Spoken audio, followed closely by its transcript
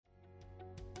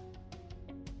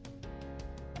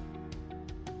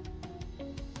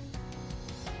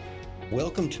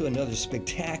Welcome to another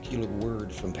spectacular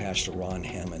word from Pastor Ron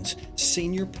Hammonds,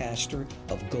 Senior Pastor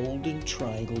of Golden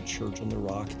Triangle Church on the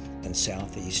Rock in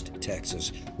Southeast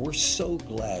Texas. We're so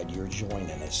glad you're joining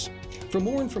us. For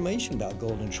more information about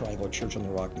Golden Triangle Church on the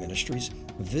Rock Ministries,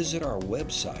 visit our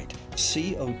website,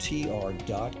 cotr.com.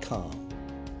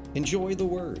 Enjoy the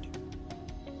word.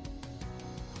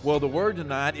 Well, the word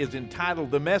tonight is entitled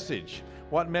The Message.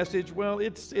 What message? Well,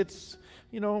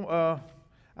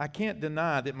 I can't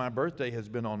deny that my birthday has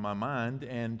been on my mind,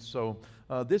 and so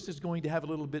this is going to have a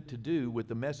little bit to do with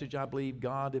the message I believe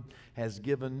God has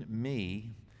given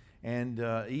me, and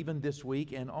even this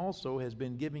week, and also has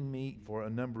been giving me for a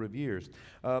number of years.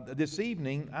 This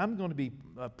evening, I'm going to be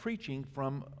preaching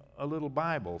from a little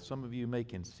Bible. Some of you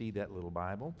can see that little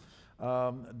Bible.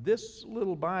 This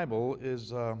little Bible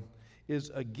is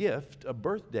a gift, a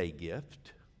birthday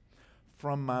gift,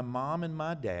 from my mom and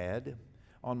my dad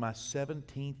on my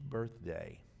 17th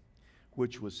birthday,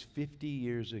 which was 50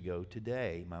 years ago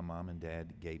today. My mom and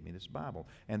dad gave me this Bible.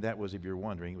 And that was, if you're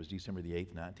wondering, it was December the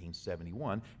 8th,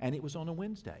 1971, and it was on a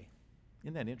Wednesday.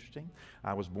 Isn't that interesting?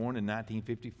 I was born in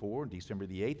 1954, December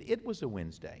the 8th. It was a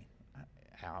Wednesday.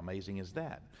 How amazing is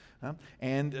that?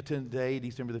 And today,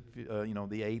 December the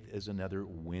 8th, is another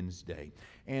Wednesday.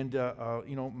 And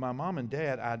my mom and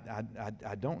dad,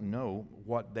 I don't know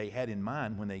what they had in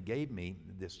mind when they gave me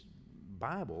this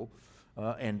Bible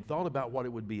and thought about what it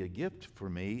would be a gift for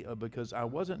me, because I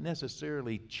wasn't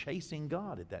necessarily chasing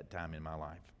God at that time in my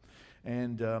life.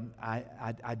 And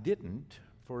I didn't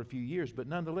for a few years, but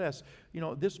nonetheless,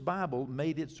 this Bible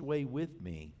made its way with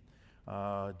me.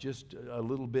 Just a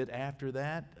little bit after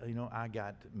that, I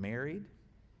got married,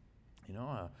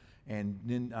 and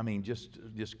then,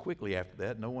 just quickly after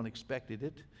that, no one expected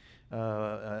it.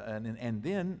 And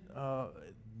then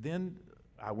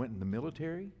I went in the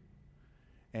military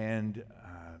and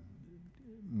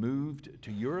moved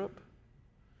to Europe.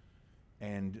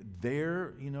 And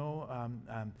there,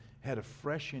 had a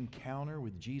fresh encounter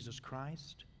with Jesus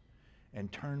Christ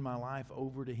and turned my life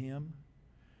over to Him.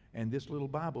 And this little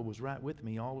Bible was right with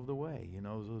me all of the way.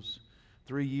 Those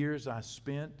 3 years I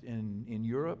spent in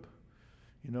Europe,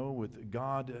 with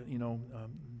God,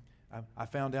 I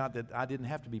found out that I didn't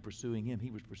have to be pursuing Him.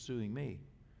 He was pursuing me.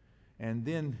 And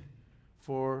then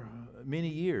for many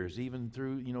years, even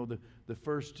through, the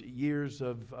first years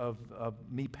of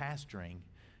me pastoring,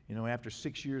 after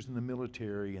 6 years in the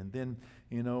military, and then,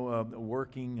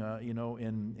 working,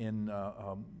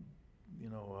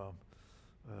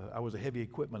 I was a heavy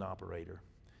equipment operator,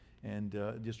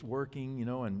 and just working,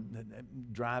 and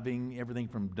driving everything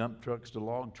from dump trucks to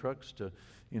log trucks to,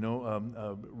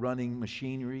 running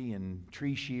machinery and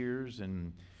tree shears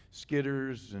and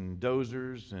skidders and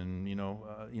dozers, and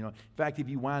in fact, if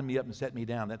you wind me up and set me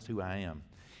down, that's who I am.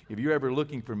 If you're ever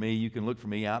looking for me, you can look for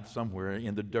me out somewhere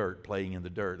in the dirt, playing in the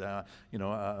dirt.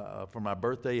 For my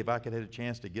birthday, if I could have a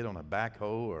chance to get on a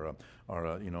backhoe or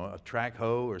a track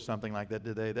hoe or something like that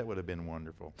today, that would have been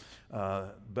wonderful.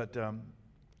 But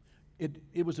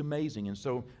it was amazing, and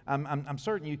so I'm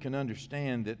certain you can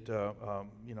understand that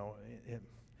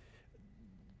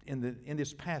in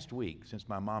this past week, since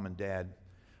my mom and dad,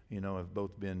 have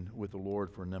both been with the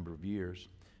Lord for a number of years.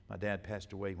 My dad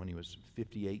passed away when he was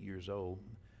 58 years old.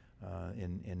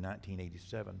 In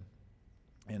 1987,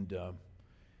 and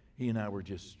he and I were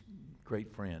just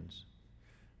great friends.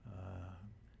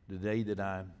 The day that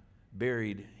I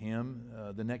buried him,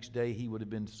 the next day he would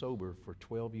have been sober for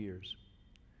 12 years.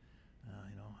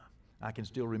 I can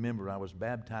still remember I was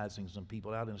baptizing some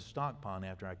people out in a stock pond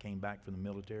after I came back from the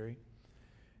military,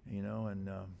 and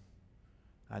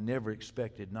I never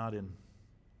expected, not in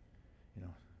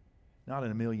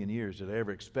a million years did I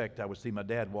ever expect I would see my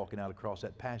dad walking out across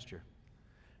that pasture,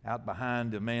 out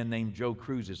behind a man named Joe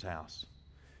Cruz's house.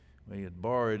 We had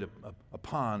borrowed a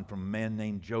pond from a man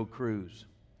named Joe Cruz.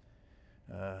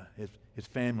 His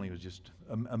family was just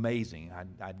amazing.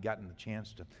 I'd gotten the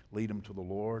chance to lead them to the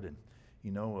Lord, and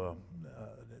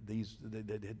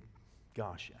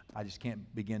gosh, I just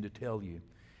can't begin to tell you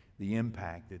the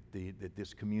impact that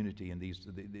this community and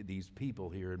these people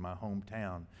here in my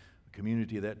hometown,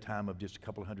 community at that time of just a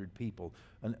couple hundred people,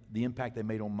 and the impact they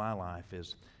made on my life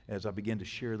as I began to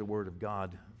share the Word of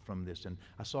God from this. And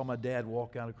I saw my dad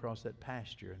walk out across that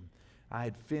pasture, and I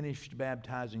had finished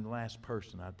baptizing the last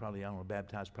person. I'd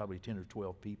baptized probably 10 or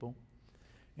 12 people.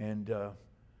 And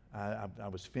I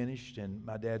was finished, and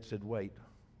my dad said, "Wait,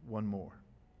 one more."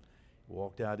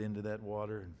 Walked out into that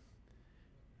water, and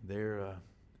there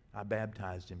I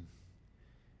baptized him.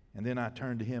 And then I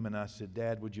turned to him and I said,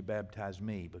 "Dad, would you baptize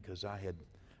me?" Because I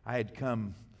had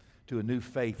come to a new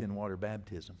faith in water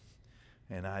baptism.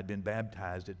 And I had been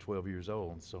baptized at 12 years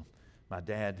old. So my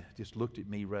dad just looked at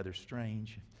me rather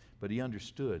strange, but he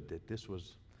understood that this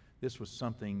was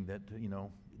something that,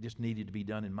 just needed to be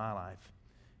done in my life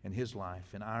and his life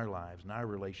and our lives and our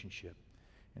relationship.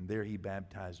 And there he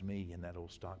baptized me in that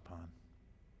old stock pond.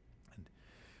 And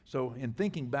so in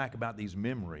thinking back about these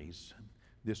memories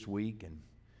this week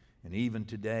and even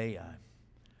today,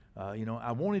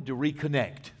 I wanted to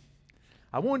reconnect.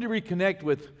 I wanted to reconnect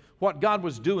with what God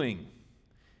was doing,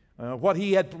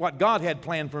 what God had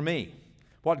planned for me,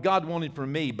 what God wanted for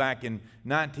me back in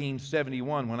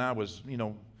 1971 when I was,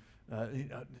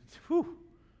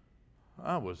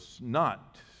 I was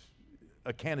not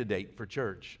a candidate for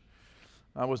church.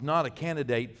 I was not a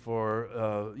candidate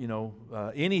for,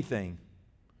 anything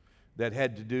that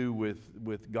had to do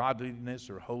with godliness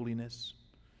or holiness.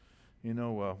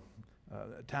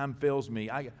 Time fails me.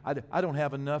 I don't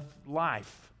have enough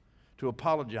life to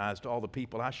apologize to all the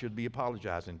people I should be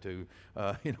apologizing to.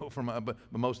 But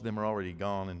most of them are already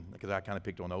gone, and because I kind of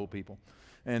picked on old people.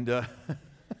 And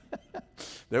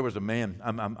there was a man.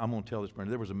 I'm going to tell this, Brenda.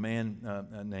 There was a man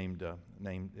named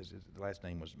his last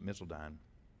name was Missildine.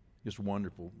 Just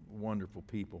wonderful, wonderful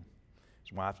people.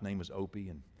 His wife's name was Opie,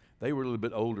 and they were a little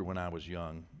bit older when I was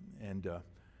young, and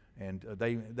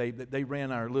they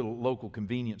ran our little local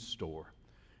convenience store.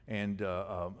 And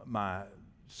my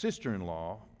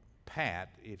sister-in-law, Pat,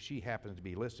 if she happens to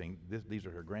be listening, these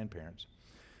are her grandparents.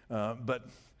 But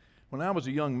when I was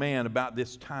a young man, about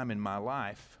this time in my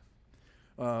life,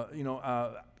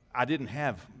 I didn't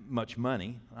have much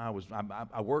money.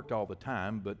 I worked all the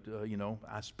time, but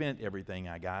I spent everything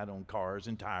I got on cars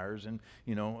and tires and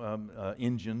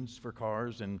engines for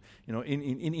cars and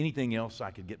in anything else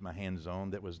I could get my hands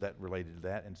on that was that related to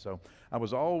that. And so I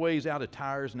was always out of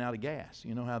tires and out of gas.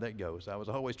 You know how that goes. I was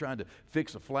always trying to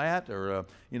fix a flat or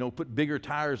put bigger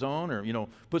tires on or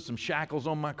put some shackles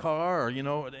on my car or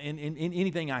in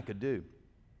anything I could do.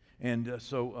 And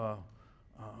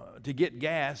to get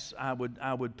gas, I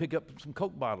would pick up some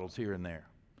Coke bottles here and there.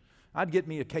 I'd get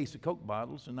me a case of Coke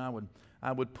bottles, and I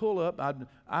would pull up.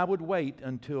 I would wait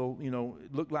until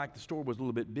it looked like the store was a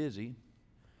little bit busy,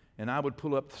 and I would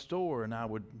pull up the store, and I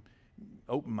would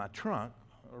open my trunk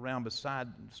around beside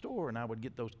the store, and I would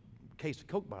get those case of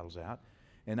Coke bottles out,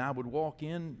 and I would walk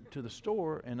into the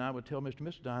store, and I would tell Mr.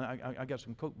 Missildine, I got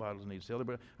some Coke bottles I need to sell,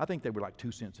 but I think they were like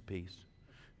 2 cents a piece,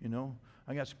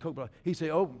 I got some Coke bottles. He'd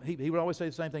say, he would always say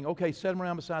the same thing. Okay, set them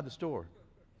around beside the store.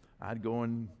 I'd go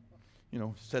and,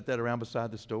 set that around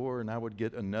beside the store, and I would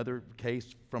get another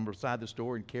case from beside the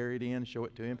store and carry it in, show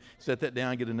it to him. Set that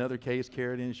down, get another case,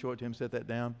 carry it in, show it to him, set that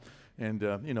down. And,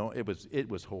 it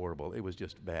was horrible. It was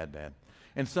just bad.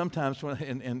 And sometimes, so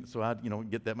I'd,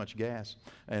 get that much gas.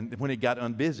 And when it got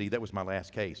unbusy, that was my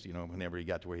last case, whenever he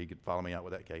got to where he could follow me out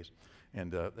with that case.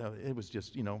 And it was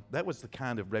just, that was the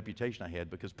kind of reputation I had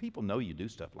because people know you do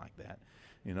stuff like that,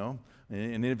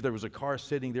 And if there was a car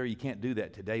sitting there, you can't do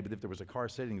that today, but if there was a car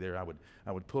sitting there, I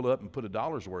would pull up and put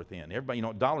 $1 worth in. Everybody,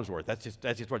 $1 worth. That's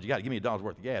just what you got. Give me $1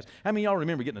 worth of gas. How many of y'all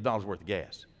remember getting $1 worth of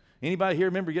gas? Anybody here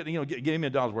remember getting, give me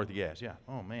 $1 worth of gas? Yeah.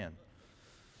 Oh, man.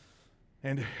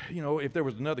 And, if there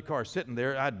was another car sitting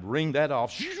there, I'd ring that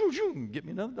off. Get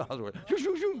me another $1 worth.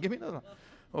 Give me another.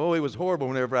 Oh, it was horrible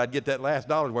whenever I'd get that last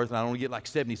 $1 worth and I'd only get like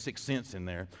 76 cents in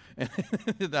there. And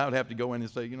I would have to go in and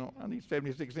say, I need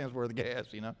 76 cents worth of gas,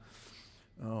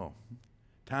 Oh,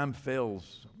 time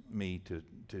fails me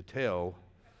to tell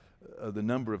the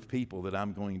number of people that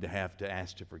I'm going to have to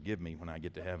ask to forgive me when I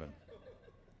get to heaven.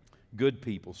 Good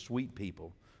people, sweet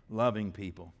people, loving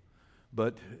people.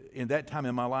 But in that time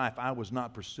in my life, I was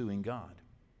not pursuing God.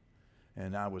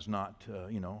 And I was not,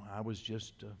 I was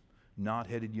just a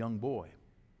knot-headed young boy.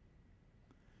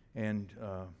 And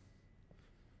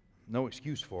no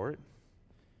excuse for it.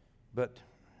 But,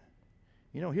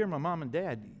 here my mom and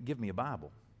dad give me a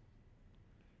Bible.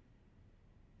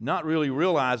 Not really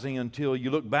realizing until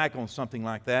you look back on something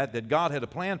like that God had a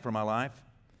plan for my life,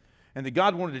 and that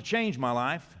God wanted to change my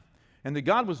life, and that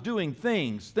God was doing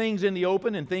things in the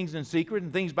open and things in secret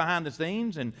and things behind the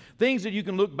scenes and things that you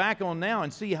can look back on now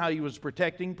and see how He was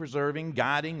protecting, preserving,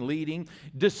 guiding, leading,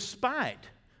 despite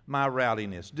my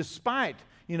rowdiness, despite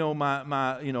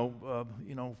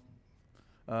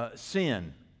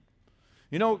sin.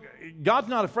 God's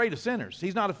not afraid of sinners.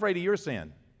 He's not afraid of your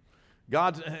sin.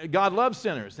 God loves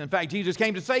sinners. In fact, Jesus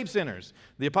came to save sinners.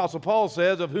 The Apostle Paul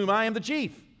says, of whom I am the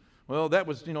chief. Well, that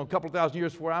was, a couple of thousand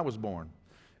years before I was born.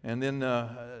 And then,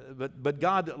 but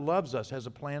God loves us, has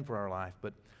a plan for our life.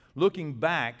 But looking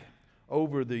back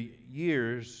over the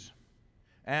years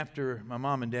after my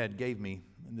mom and dad gave me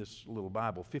this little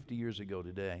Bible 50 years ago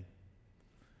today,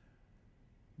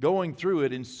 going through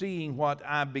it and seeing what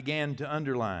I began to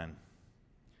underline,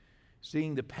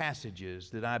 seeing the passages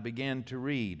that I began to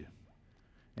read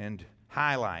and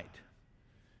highlight,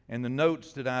 and the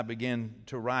notes that I began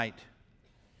to write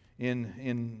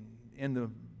in the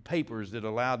papers that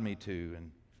allowed me to,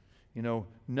 and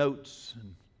notes,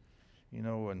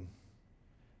 and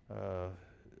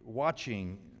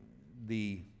watching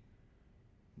the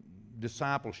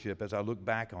discipleship as I look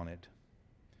back on it,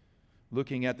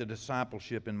 looking at the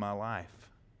discipleship in my life,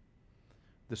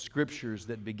 the scriptures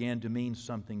that began to mean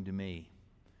something to me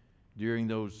during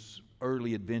those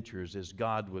early adventures as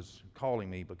God was calling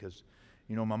me, because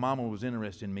my mama was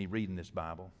interested in me reading this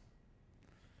Bible,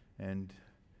 and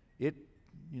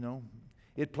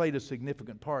it played a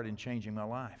significant part in changing my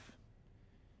life.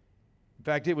 In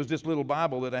fact, it was this little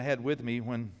Bible that I had with me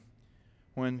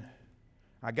when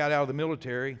I got out of the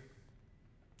military,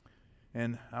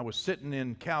 and I was sitting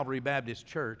in Calvary Baptist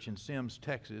Church in Sims,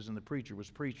 Texas, and the preacher was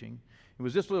preaching. It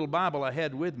was this little Bible I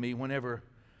had with me whenever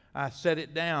I set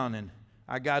it down, and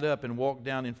I got up and walked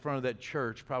down in front of that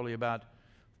church, probably about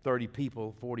 30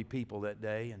 people, 40 people that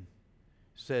day, and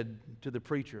said to the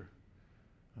preacher,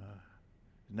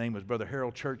 his name was Brother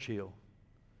Harold Churchill,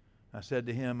 I said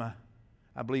to him,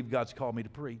 I believe God's called me to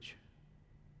preach.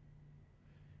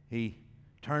 He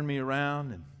turned me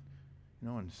around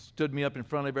and stood me up in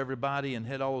front of everybody and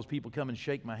had all those people come and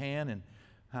shake my hand, and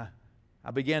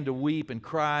I began to weep and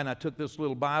cry, and I took this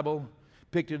little Bible,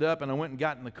 picked it up, and I went and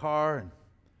got in the car, and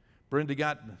Brenda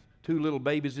got the 2 little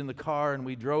babies in the car, and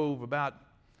we drove about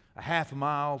a half a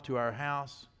mile to our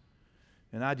house,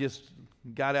 and I just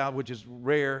got out, which is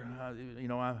rare.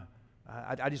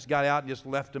 I just got out and just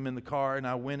left them in the car, and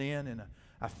I went in, and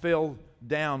I fell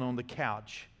down on the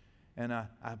couch, and I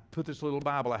put this little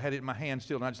Bible, I had it in my hand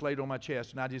still, and I just laid it on my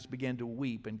chest, and I just began to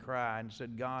weep and cry and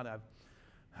said, God,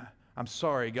 I'm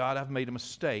sorry, God, I've made a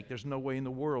mistake. There's no way in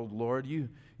the world, Lord. You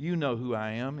know who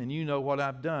I am, and you know what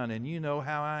I've done, and you know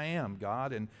how I am,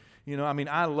 God. And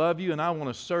I love you, and I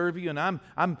want to serve you, and I'm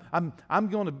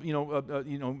going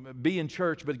to be in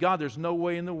church. But God, there's no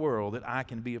way in the world that I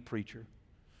can be a preacher.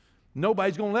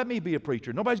 Nobody's going to let me be a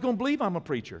preacher. Nobody's going to believe I'm a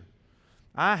preacher.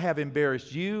 I have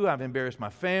embarrassed you. I've embarrassed my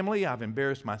family. I've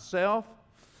embarrassed myself.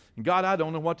 And God, I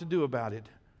don't know what to do about it.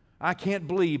 I can't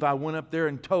believe I went up there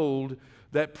and told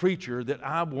that preacher that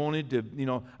I wanted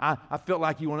to, I felt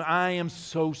like you wanted. I am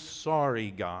so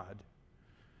sorry, God.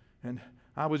 And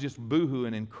I was just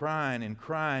boo-hooing and crying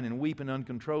and weeping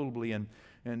uncontrollably. And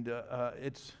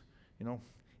it's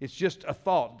just a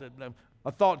thought.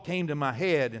 A thought came to my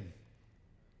head, and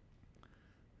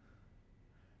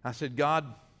I said, God,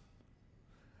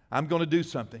 I'm going to do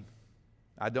something.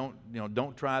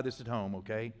 Don't try this at home,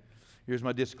 okay? Here's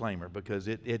my disclaimer, because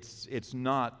it is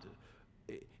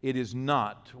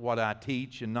not what I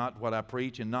teach and not what I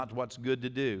preach and not what's good to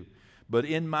do. But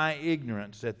in my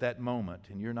ignorance at that moment,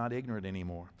 and you're not ignorant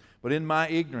anymore, but in my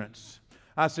ignorance,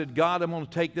 I said, God, I'm going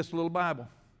to take this little Bible.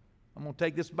 I'm going to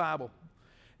take this Bible,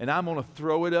 and I'm going to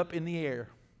throw it up in the air,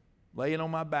 lay it on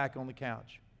my back on the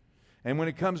couch. And when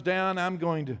it comes down, I'm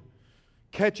going to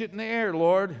catch it in the air,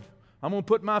 Lord. I'm going to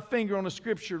put my finger on the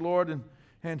Scripture, Lord,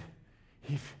 and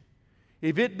if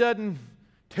it doesn't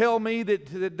tell me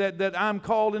that I'm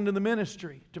called into the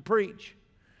ministry to preach,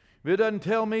 if it doesn't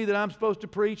tell me that I'm supposed to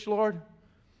preach, Lord,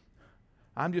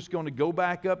 I'm just going to go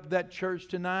back up to that church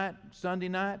tonight, Sunday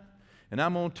night, and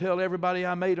I'm going to tell everybody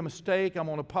I made a mistake. I'm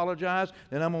going to apologize,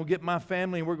 then I'm going to get my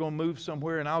family, and we're going to move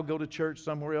somewhere, and I'll go to church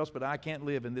somewhere else, but I can't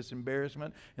live in this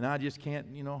embarrassment, and I just can't,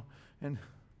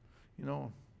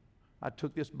 I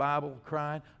took this Bible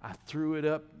crying, I threw it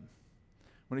up.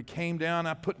 When it came down,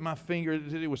 I put my finger,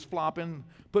 it was flopping,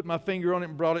 put my finger on it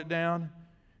and brought it down.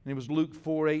 And it was Luke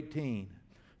 4:18.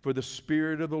 For the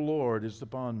Spirit of the Lord is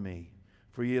upon me,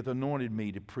 for he hath anointed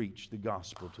me to preach the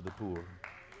gospel to the poor.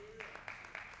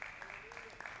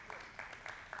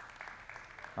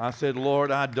 I said,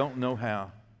 Lord, I don't know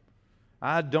how.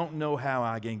 I don't know how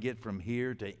I can get from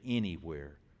here to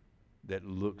anywhere that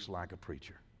looks like a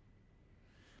preacher.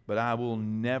 But I will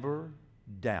never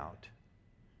doubt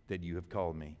that you have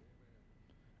called me.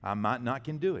 I might not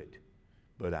can do it,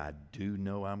 but I do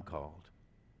know I'm called.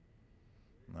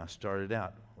 And I started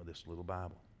out with this little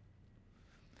Bible.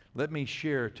 Let me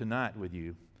share tonight with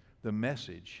you the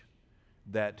message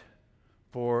that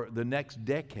for the next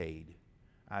decade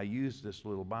I used this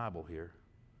little Bible here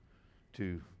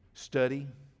to study,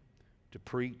 to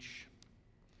preach,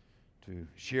 to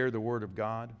share the Word of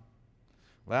God.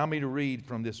 Allow me to read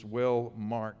from this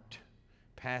well-marked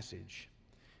passage.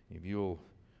 If you'll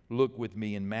look with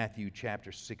me in Matthew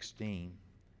chapter 16,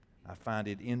 I find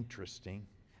it interesting.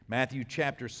 Matthew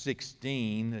chapter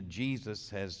 16, Jesus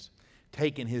has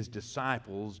taken his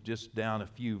disciples just down a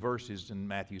few verses in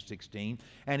Matthew 16,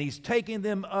 and he's taking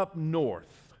them up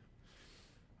north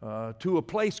to a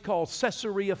place called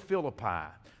Caesarea Philippi.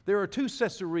 There are two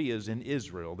Caesareas in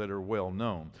Israel that are well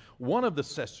known. One of the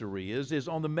Caesareas is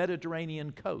on the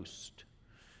Mediterranean coast.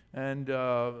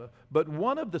 But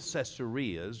one of the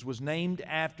Caesareas was named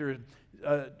after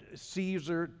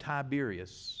Caesar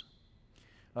Tiberius.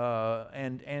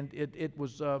 And it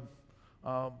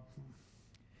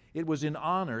was in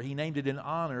honor, he named it in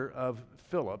honor of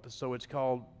Philip, so it's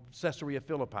called Caesarea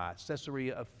Philippi,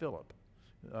 Caesarea of Philip.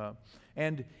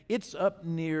 And it's up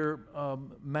near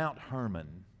Mount Hermon,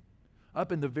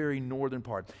 up in the very northern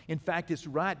part. In fact, it's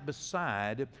right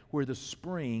beside where the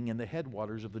spring and the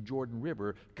headwaters of the Jordan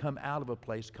River come out of a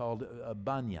place called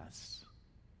Banyas.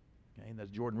 Okay, and the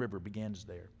Jordan River begins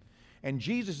there. And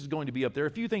Jesus is going to be up there.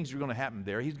 A few things are going to happen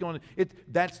there.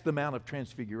 That's the Mount of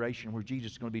Transfiguration where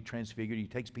Jesus is going to be transfigured. He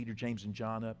takes Peter, James, and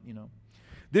John up,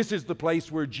 This is the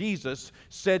place where Jesus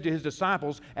said to his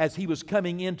disciples as he was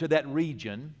coming into that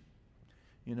region.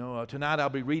 Tonight I'll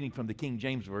be reading from the King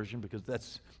James Version because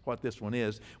that's what this one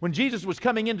is. When Jesus was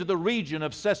coming into the region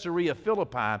of Caesarea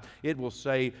Philippi, it will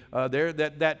say there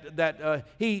that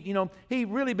he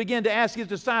really began to ask his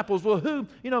disciples, well, who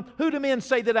do men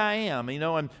say that I am?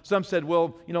 And some said,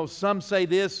 well, some say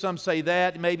this, some say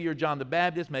that. Maybe you're John the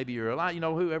Baptist, maybe you're Elijah,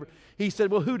 whoever. He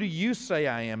said, well, who do you say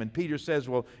I am? And Peter says,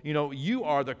 well, you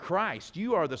are the Christ.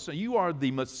 You are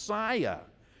the Messiah.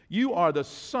 You are the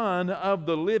Son of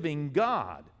the living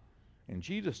God. And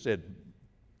Jesus said,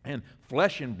 and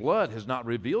flesh and blood has not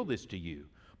revealed this to you,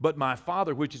 but my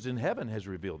Father which is in heaven has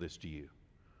revealed this to you.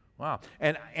 Wow.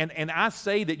 And I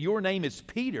say that your name is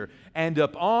Peter, and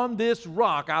upon this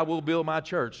rock I will build my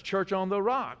church. Church on the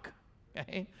rock.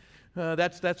 Okay?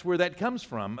 That's where that comes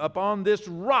from. Upon this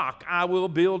rock I will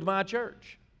build my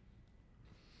church.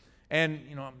 And,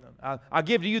 I'll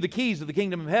give to you the keys of the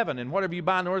kingdom of heaven, and whatever you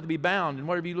bind on earth will be bound, and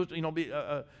whatever you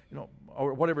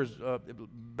or whatever's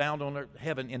bound on earth,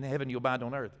 in heaven you'll bind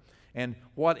on earth. And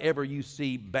whatever you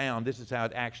see bound, this is how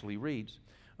it actually reads.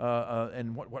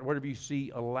 And whatever you see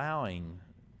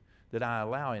that I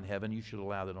allow in heaven, you should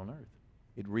allow that on earth.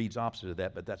 It reads opposite of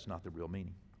that, but that's not the real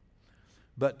meaning.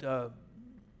 But,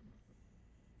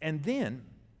 and then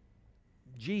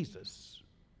Jesus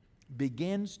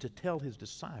begins to tell his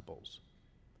disciples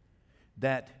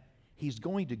that he's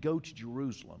going to go to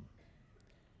Jerusalem,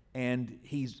 and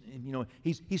he's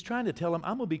trying to tell them,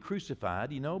 I'm going to be crucified,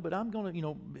 but I'm going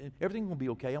to, everything's going to be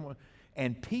okay.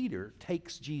 And Peter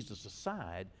takes Jesus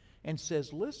aside and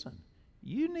says, listen,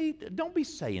 don't be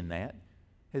saying that.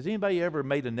 Has anybody ever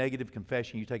made a negative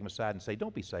confession? You take them aside and say,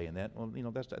 don't be saying that. Well,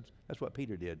 that's what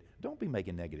Peter did. Don't be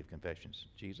making negative confessions,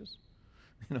 Jesus.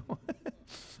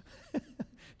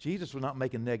 Jesus was not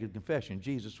making negative confession.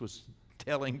 Jesus was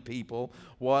telling people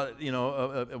what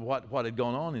had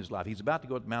gone on in his life. He's about to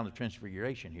go to the Mount of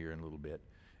Transfiguration here in a little bit,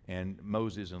 and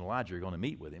Moses and Elijah are going to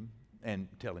meet with him and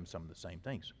tell him some of the same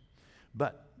things.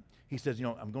 But he says,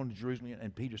 I'm going to Jerusalem,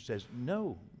 and Peter says,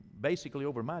 no, basically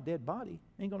over my dead body,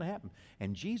 ain't going to happen.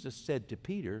 And Jesus said to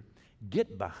Peter,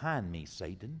 get behind me,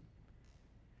 Satan.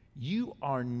 You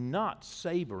are not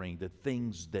savoring the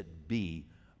things that be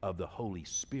of the Holy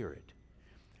Spirit.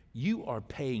 You are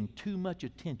paying too much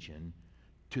attention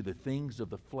to the things of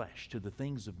the flesh, to the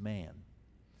things of man.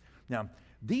 Now,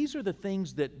 these are the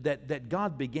things that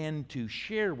God began to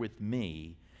share with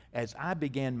me as I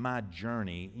began my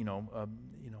journey.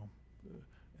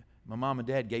 My mom and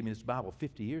dad gave me this Bible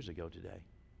 50 years ago today.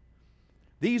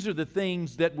 These are the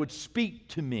things that would speak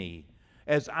to me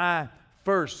as I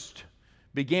first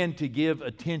began to give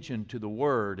attention to the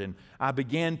Word, and I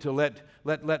began to let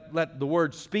the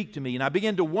Word speak to me, and I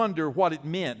began to wonder what it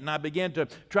meant, and I began to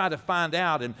try to find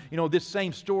out. And this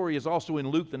same story is also in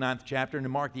Luke the 9th chapter and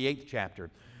in Mark the 8th chapter.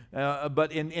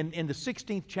 But in the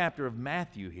 16th chapter of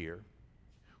Matthew here,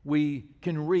 we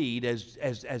can read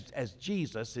as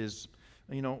Jesus is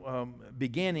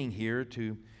beginning here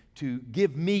to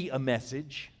give me a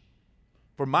message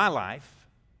for my life.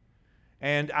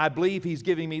 And I believe he's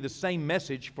giving me the same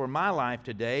message for my life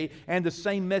today and the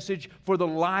same message for the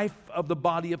life of the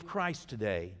body of Christ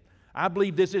today. I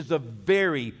believe this is a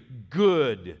very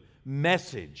good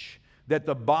message that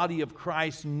the body of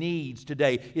Christ needs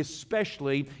today,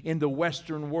 especially in the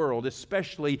Western world,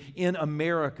 especially in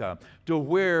America, to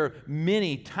where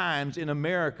many times in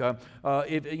America,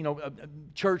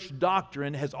 church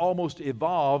doctrine has almost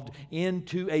evolved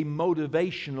into a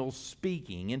motivational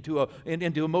speaking, into a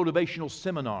motivational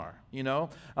seminar.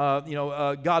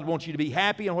 God wants you to be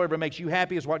happy, and whatever makes you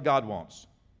happy is what God wants.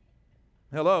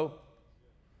 Hello?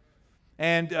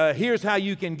 And here's how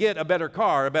you can get a better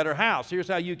car, a better house. Here's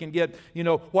how you can get,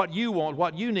 what you want,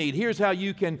 what you need. Here's how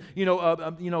you can,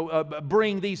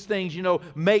 bring these things,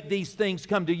 make these things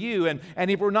come to you.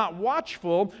 And if we're not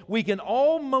watchful, we can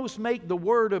almost make the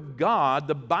Word of God,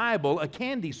 the Bible, a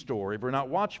candy store. If we're not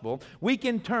watchful, we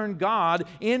can turn God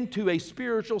into a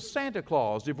spiritual Santa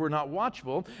Claus if we're not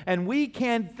watchful. And we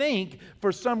can think,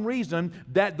 for some reason,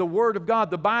 that the Word of God,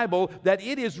 the Bible, that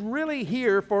it is really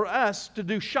here for us to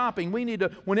do shopping. We need to,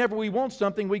 whenever we want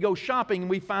something, we go shopping and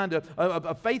we find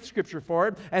a faith scripture for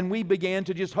it, and we begin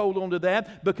to just hold on to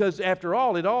that, because after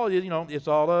all, it's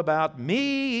all about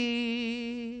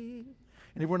me.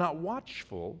 And if we're not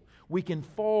watchful, we can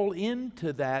fall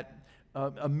into that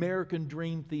American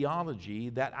dream theology,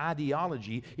 that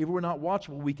ideology. If we're not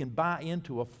watchful, we can buy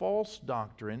into a false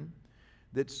doctrine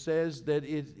that says that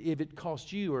if it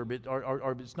costs you or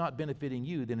if it's not benefiting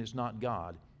you, then it's not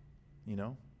God.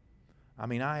 I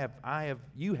mean,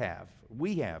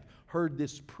 we have heard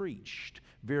this preached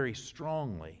very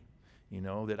strongly,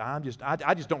 that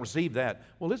I just don't receive that.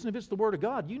 Well, listen, if it's the Word of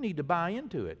God, you need to buy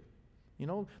into it.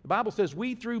 The Bible says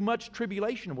we through much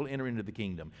tribulation will enter into the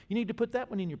kingdom. You need to put that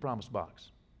one in your promise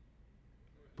box.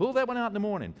 Pull that one out in the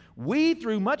morning. We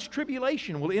through much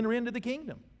tribulation will enter into the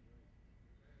kingdom.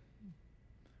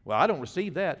 Well, I don't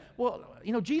receive that. Well,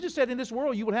 Jesus said in this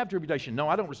world you will have tribulation. No,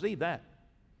 I don't receive that.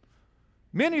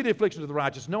 Many of the afflictions of the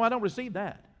righteous. No, I don't receive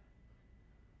that.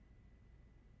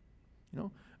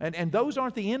 And those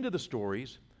aren't the end of the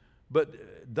stories, but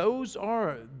those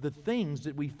are the things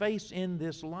that we face in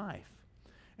this life.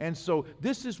 And so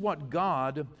this is what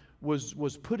God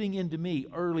was putting into me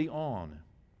early on,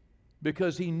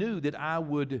 because He knew that I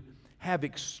would have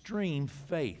extreme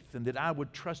faith and that I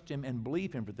would trust Him and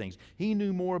believe Him for things. He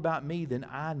knew more about me than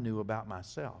I knew about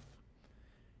myself.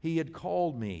 He had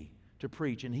called me to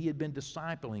preach, and He had been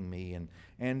discipling me.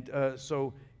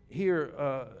 So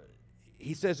here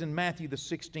He says in Matthew the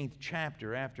 16th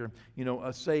chapter, after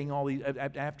saying all these,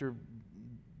 after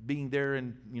being there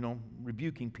and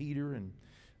rebuking Peter, and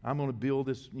I'm going to build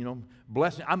this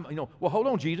blessing. Well, hold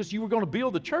on, Jesus, you were going to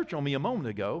build the church on me a moment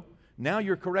ago. Now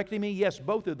you're correcting me? Yes,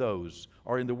 both of those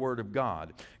are in the Word of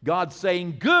God. God's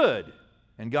saying good,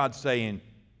 and God's saying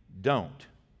don't.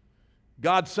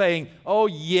 God's saying, oh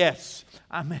yes,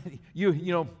 and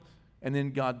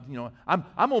then God, I'm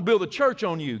going to build a church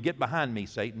on you. Get behind me,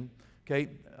 Satan. Okay,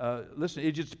 listen,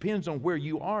 it just depends on where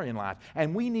you are in life.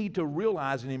 And we need to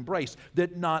realize and embrace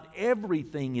that not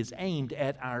everything is aimed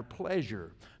at our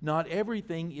pleasure. Not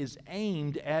everything is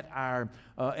aimed at our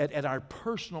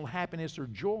personal happiness or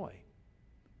joy.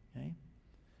 Okay?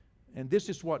 And this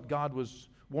is what God was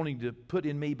wanting to put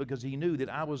in me, because He knew that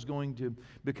I was going to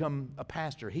become a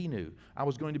pastor. He knew I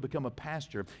was going to become a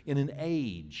pastor in an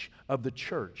age of the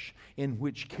church in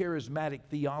which charismatic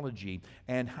theology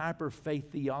and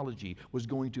hyper-faith theology was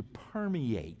going to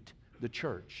permeate the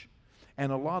church.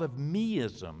 And a lot of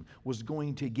meism was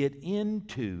going to get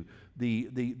into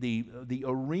the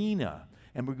arena,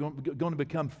 and we're going to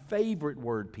become favorite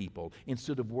word people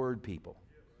instead of word people.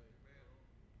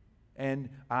 And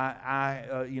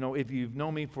if you've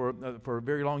known me for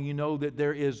very long, you know that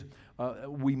there is,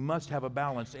 we must have a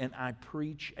balance, and I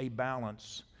preach a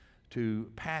balance to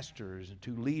pastors and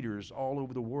to leaders all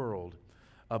over the world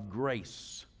of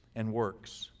grace and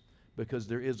works, because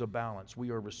there is a balance.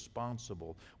 We are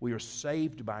responsible. We are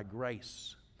saved by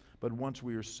grace, but once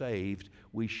we are saved,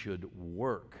 we should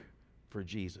work for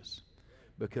Jesus,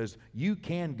 because you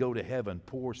can go to heaven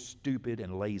poor, stupid,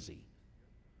 and lazy.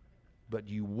 But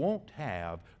you won't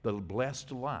have the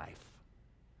blessed life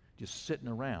just sitting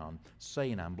around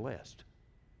saying, I'm blessed.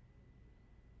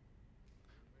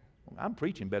 I'm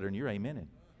preaching better than you're amening.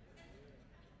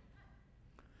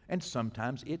 And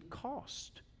sometimes it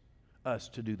costs us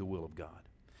to do the will of God.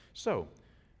 So,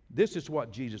 this is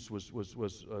what Jesus was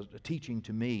teaching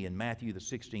to me in Matthew the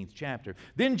 16th chapter.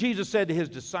 Then Jesus said to His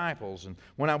disciples, and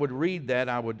when I would read that,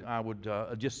 I would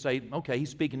just say, okay, He's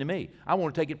speaking to me. I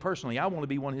want to take it personally. I want to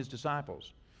be one of His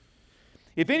disciples.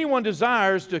 If anyone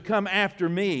desires to come after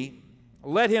me,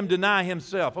 let him deny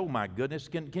himself. Oh my goodness,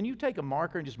 can you take a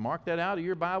marker and just mark that out of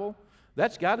your Bible?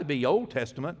 That's got to be Old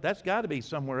Testament. That's got to be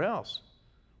somewhere else.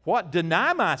 What?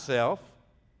 Deny myself?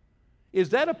 Is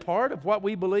that a part of what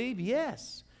we believe?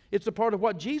 Yes. It's a part of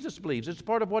what Jesus believes. It's a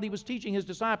part of what He was teaching His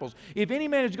disciples. If any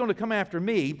man is going to come after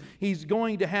me, he's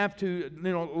going to have to,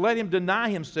 let him deny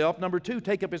himself. Number 2,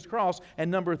 take up his cross.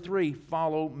 And number 3,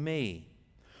 follow me.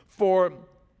 For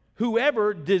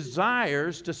whoever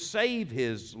desires to save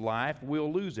his life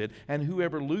will lose it, and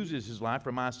whoever loses his life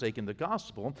for my sake in the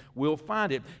gospel will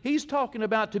find it. He's talking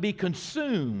about to be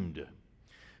consumed.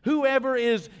 Whoever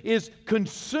is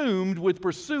consumed with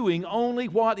pursuing only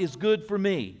what is good for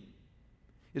me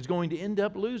is going to end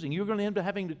up losing. You're going to end up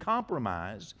having to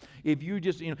compromise. If you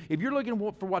just, if you're looking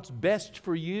for what's best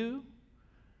for you,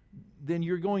 then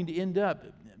you're going to end up,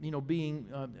 being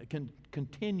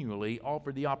continually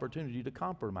offered the opportunity to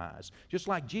compromise. Just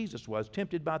like Jesus was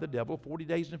tempted by the devil 40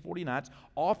 days and 40 nights,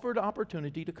 offered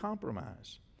opportunity to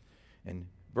compromise. And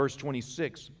verse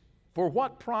 26, for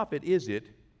what profit is it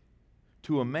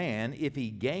to a man if he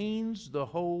gains the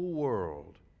whole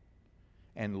world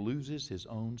and loses his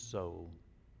own soul?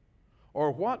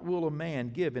 Or what will a man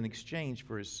give in exchange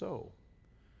for his soul?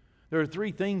 There are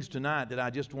three things tonight that I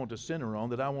just want to center on,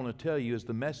 that I want to tell you is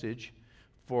the message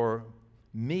for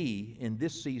me in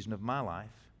this season of my life,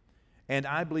 and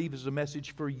I believe is a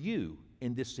message for you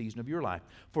in this season of your life.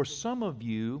 For some of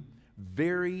you,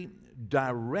 very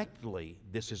directly,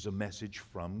 this is a message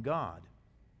from God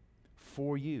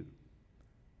for you.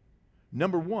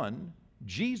 Number one,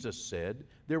 Jesus said,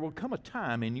 there will come a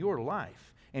time in your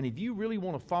life, and if you really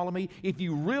want to follow me, if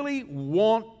you really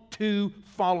want to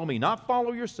follow me, not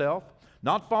follow yourself,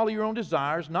 not follow your own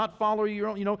desires, not follow your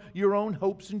own, your own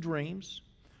hopes and dreams,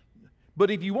 but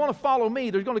if you want to follow me,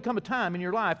 there's going to come a time in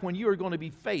your life when you are going to be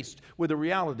faced with the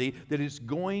reality that it's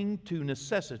going to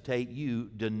necessitate you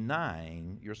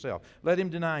denying yourself. Let him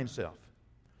deny himself.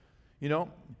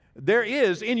 There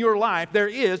is, in your life, there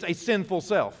is a sinful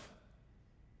self.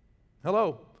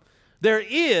 Hello? There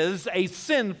is a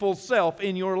sinful self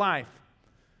in your life.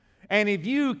 And if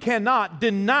you cannot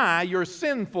deny your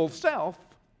sinful self,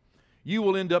 you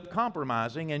will end up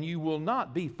compromising, and you will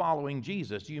not be following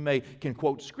Jesus. You can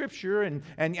quote Scripture and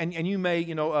you may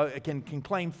can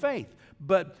claim faith,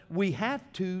 but we have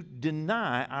to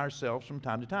deny ourselves from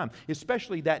time to time,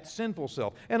 especially that sinful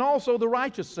self, and also the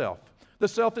righteous self, the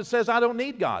self that says I don't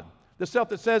need God, the self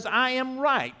that says I am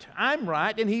right, I'm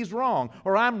right and he's wrong,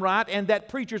 or I'm right and that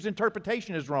preacher's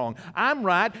interpretation is wrong, I'm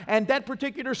right and that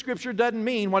particular Scripture doesn't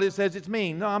mean what it says it's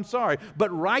mean. No, I'm sorry, but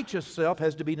righteous self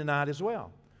has to be denied as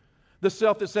well. The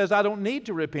self that says, I don't need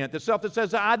to repent. The self that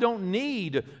says, I don't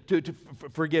need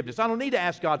forgiveness. I don't need to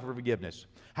ask God for forgiveness.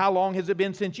 How long has it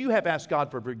been since you have asked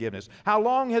God for forgiveness? How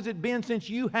long has it been since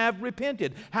you have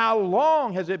repented? How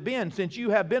long has it been since you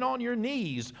have been on your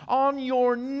knees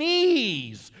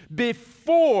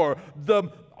before the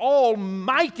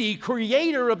Almighty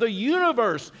Creator of the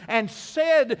universe and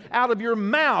said out of your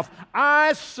mouth,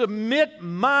 I submit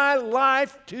my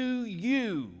life to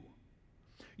you.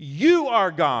 You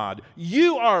are God.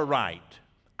 You are right.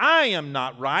 I am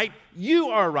not right. You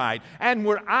are right. And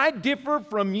where I differ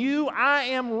from you, I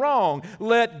am wrong.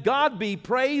 Let God be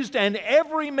praised and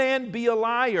every man be a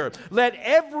liar. Let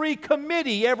every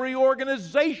committee, every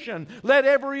organization, let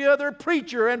every other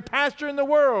preacher and pastor in the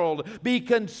world be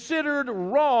considered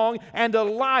wrong and a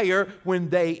liar when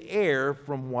they err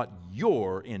from what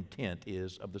your intent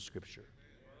is of the Scripture.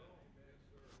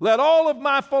 Let all of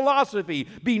my philosophy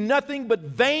be nothing but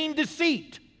vain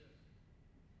deceit.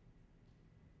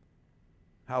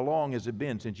 How long has it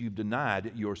been since you've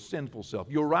denied your sinful self,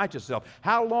 your righteous self?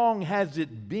 How long has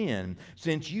it been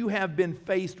since you have been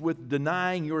faced with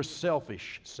denying your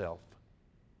selfish self?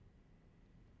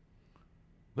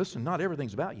 Listen, not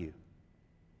everything's about you.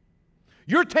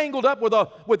 You're tangled up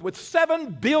with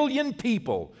 7 billion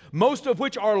people, most of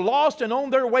which are lost and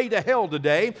on their way to hell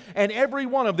today, and every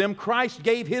one of them Christ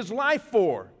gave His life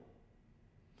for.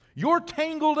 You're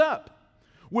tangled up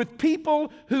with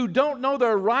people who don't know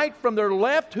their right from their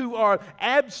left, who are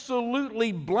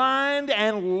absolutely blind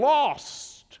and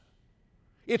lost.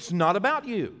 It's not about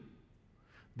you.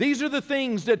 These are the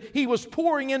things that He was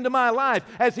pouring into my life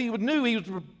as He knew He was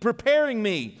preparing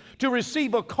me to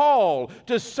receive a call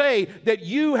to say that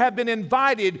you have been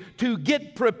invited to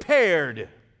get prepared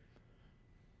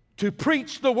to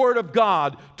preach the Word of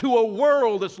God to a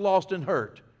world that's lost and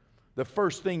hurt. The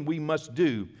first thing we must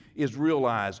do is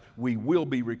realize we will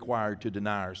be required to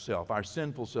deny ourselves, our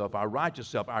sinful self, our righteous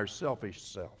self, our selfish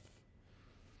self.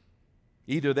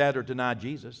 Either that or deny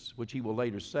Jesus, which He will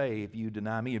later say, if you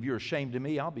deny me, if you're ashamed of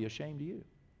me, I'll be ashamed of you.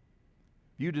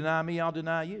 If you deny me, I'll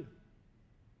deny you.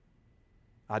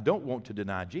 I don't want to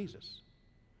deny Jesus.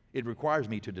 It requires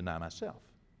me to deny myself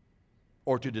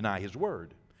or to deny His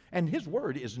Word. And His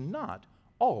Word is not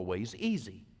always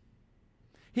easy.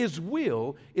 His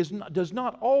will does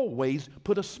not always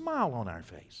put a smile on our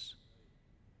face.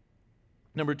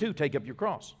 Number 2, take up your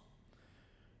cross.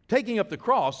 Taking up the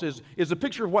cross is a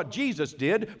picture of what Jesus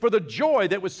did for the joy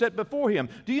that was set before Him.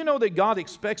 Do you know that God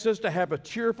expects us to have a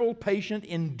cheerful, patient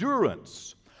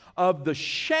endurance of the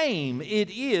shame it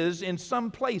is in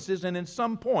some places and in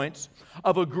some points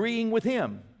of agreeing with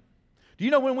Him? Do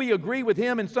you know when we agree with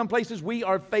him, in some places we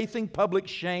are facing public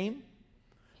shame?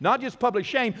 Not just public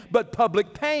shame, but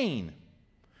public pain.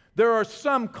 There are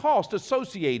some costs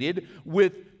associated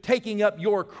with taking up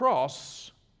your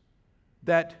cross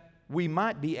that we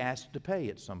might be asked to pay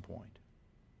at some point.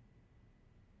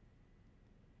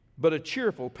 But a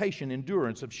cheerful, patient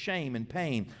endurance of shame and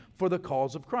pain for the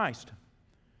cause of Christ.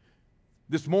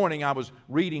 This morning I was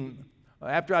reading,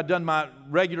 after I'd done my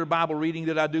regular Bible reading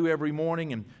that I do every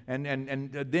morning, and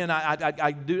then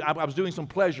I was doing some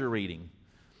pleasure reading.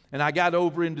 And I got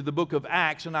over into the book of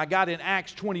Acts, and I got in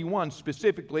Acts 21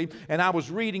 specifically, and I was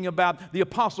reading about the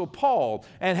Apostle Paul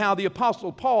and how the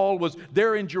Apostle Paul was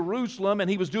there in Jerusalem, and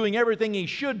he was doing everything he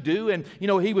should do, and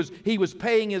he was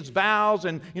paying his vows,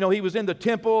 and he was in the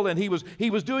temple, and he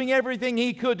was doing everything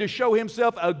he could to show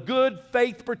himself a good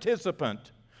faith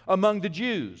participant among the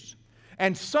Jews.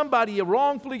 And somebody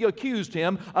wrongfully accused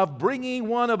him of bringing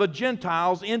one of the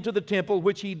Gentiles into the temple,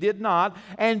 which he did not.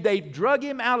 And they drug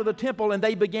him out of the temple and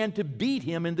they began to beat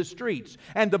him in the streets.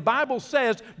 And the Bible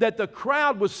says that the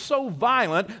crowd was so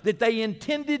violent that they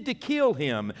intended to kill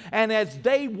him. And as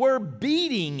they were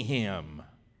beating him,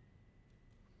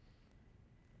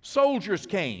 soldiers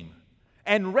came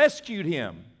and rescued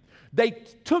him. They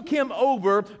took him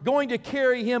over, going to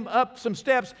carry him up some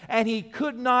steps, and he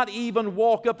could not even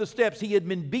walk up the steps. He had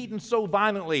been beaten so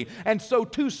violently. And so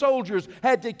 2 soldiers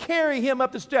had to carry him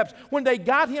up the steps. When they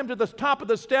got him to the top of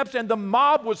the steps and the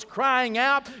mob was crying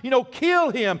out, kill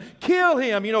him,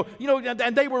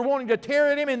 and they were wanting to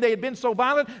tear at him, and they had been so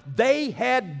violent, they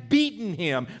had beaten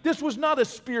him. This was not a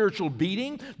spiritual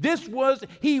beating.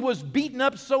 He was beaten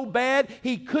up so bad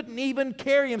he couldn't even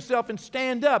carry himself and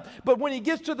stand up. But when he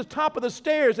gets to the top of the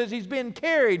stairs as he's being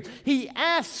carried, he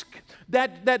asked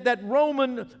that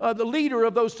Roman, the leader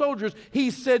of those soldiers, he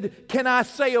said, "Can I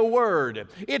say a word?"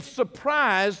 It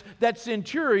surprised that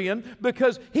centurion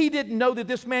because he didn't know that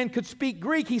this man could speak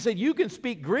Greek. He said, "You can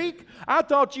speak Greek? I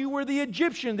thought you were the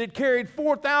Egyptian that carried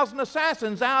 4,000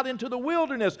 assassins out into the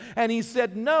wilderness." And he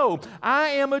said, "No, I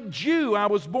am a Jew. I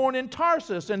was born in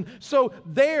Tarsus." And so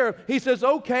there he says,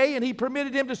 "Okay," and he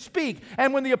permitted him to speak.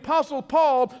 And when the Apostle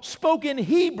Paul spoke in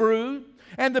Hebrew,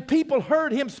 and the people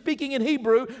heard him speaking in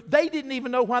Hebrew, they didn't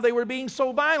even know why they were being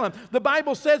so violent. The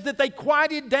Bible says that they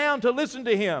quieted down to listen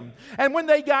to him. And when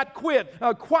they got quiet,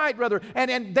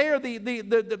 and there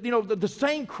the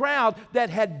same crowd that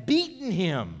had beaten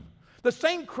him, the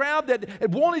same crowd that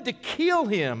had wanted to kill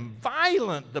him,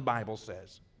 violent, the Bible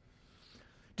says.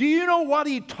 Do you know what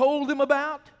he told them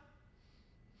about?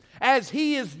 As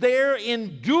he is there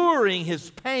enduring his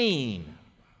pain,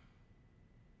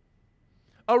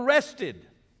 arrested,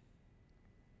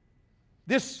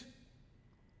 this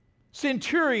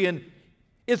centurion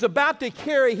is about to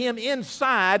carry him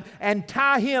inside and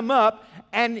tie him up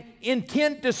and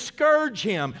intend to scourge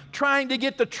him, trying to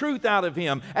get the truth out of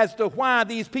him as to why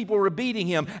these people were beating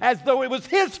him, as though it was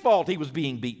his fault he was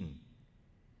being beaten.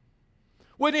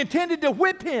 When intended to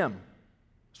whip him.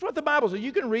 That's what the Bible says.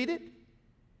 You can read it.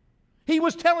 He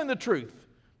was telling the truth,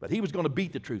 but he was going to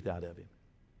beat the truth out of him.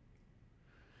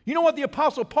 You know what the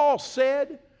Apostle Paul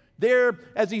said there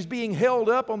as he's being held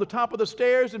up on the top of the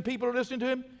stairs and people are listening to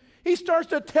him? He starts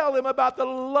to tell him about the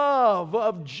love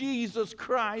of Jesus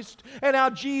Christ and how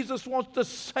Jesus wants to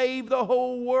save the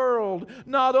whole world,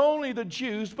 not only the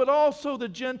Jews, but also the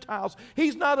Gentiles.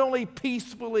 He's not only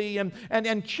peacefully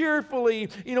and cheerfully,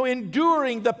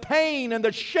 enduring the pain and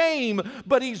the shame,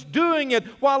 but he's doing it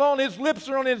while on his lips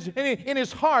or in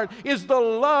his heart is the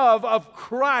love of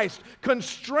Christ,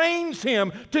 constrains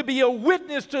him to be a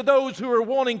witness to those who are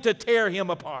wanting to tear him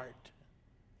apart.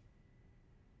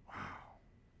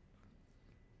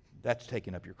 That's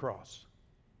taking up your cross.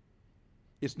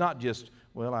 It's not just,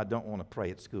 well, I don't want to pray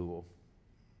at school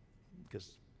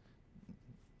because,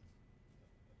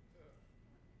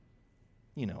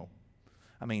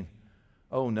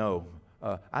 oh no,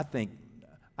 I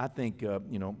think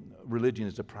religion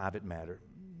is a private matter.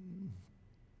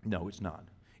 No, it's not.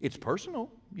 It's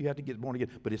personal. You have to get born again,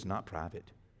 but it's not private.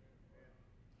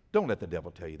 Don't let the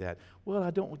devil tell you that. Well,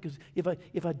 I don't, because if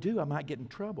I do, I might get in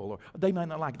trouble, or they might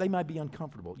not like it. They might be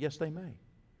uncomfortable. Yes, they may.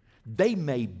 They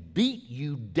may beat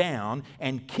you down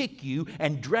and kick you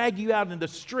and drag you out in the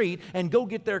street and go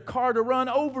get their car to run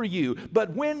over you.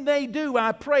 But when they do,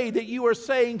 I pray that you are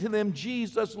saying to them,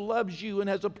 Jesus loves you and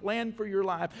has a plan for your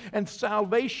life, and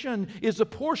salvation is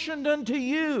apportioned unto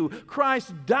you.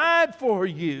 Christ died for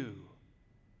you.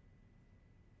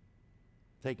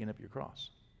 Taking up your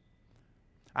cross.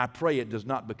 I pray it does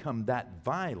not become that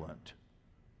violent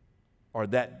or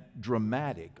that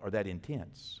dramatic or that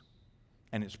intense.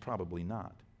 And it's probably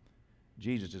not.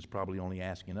 Jesus is probably only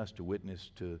asking us to witness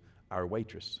to our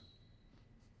waitress.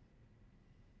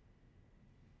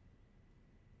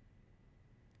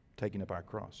 Taking up our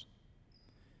cross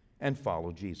and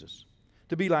follow Jesus.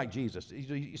 To be like Jesus.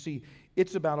 You see,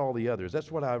 it's about all the others.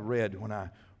 That's what I read when I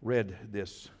read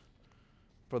this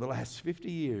for the last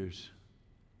 50 years.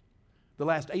 The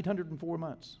last 804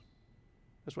 months.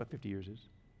 That's what 50 years is.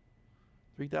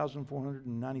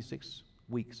 3,496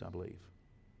 weeks, I believe.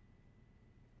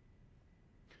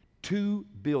 2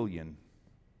 billion.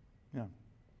 Yeah.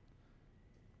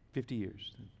 50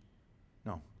 years.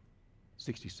 No,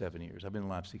 67 years. I've been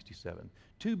alive 67.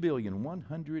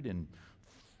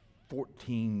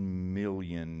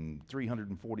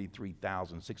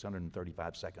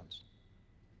 2,114,343,635 seconds.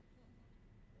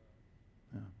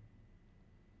 Yeah.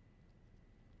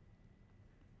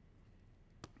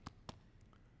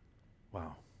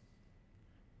 Wow.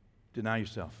 Deny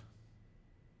yourself.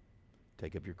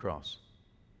 Take up your cross.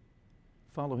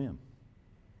 Follow him.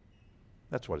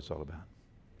 That's what it's all about.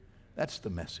 That's the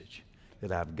message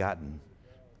that I've gotten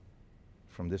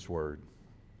from this word.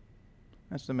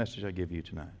 That's the message I give you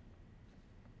tonight.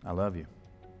 I love you.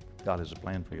 God has a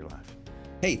plan for your life.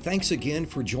 Hey, thanks again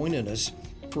for joining us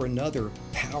for another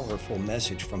powerful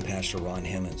message from Pastor Ron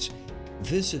Hemmons.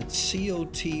 Visit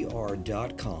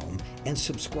cotr.com and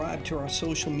subscribe to our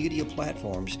social media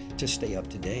platforms to stay up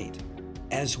to date.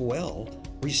 As well,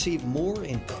 receive more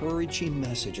encouraging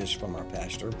messages from our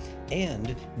pastor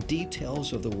and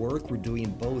details of the work we're doing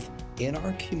both in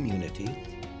our community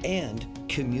and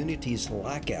communities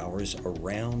like ours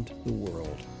around the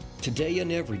world. Today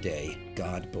and every day,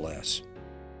 God bless.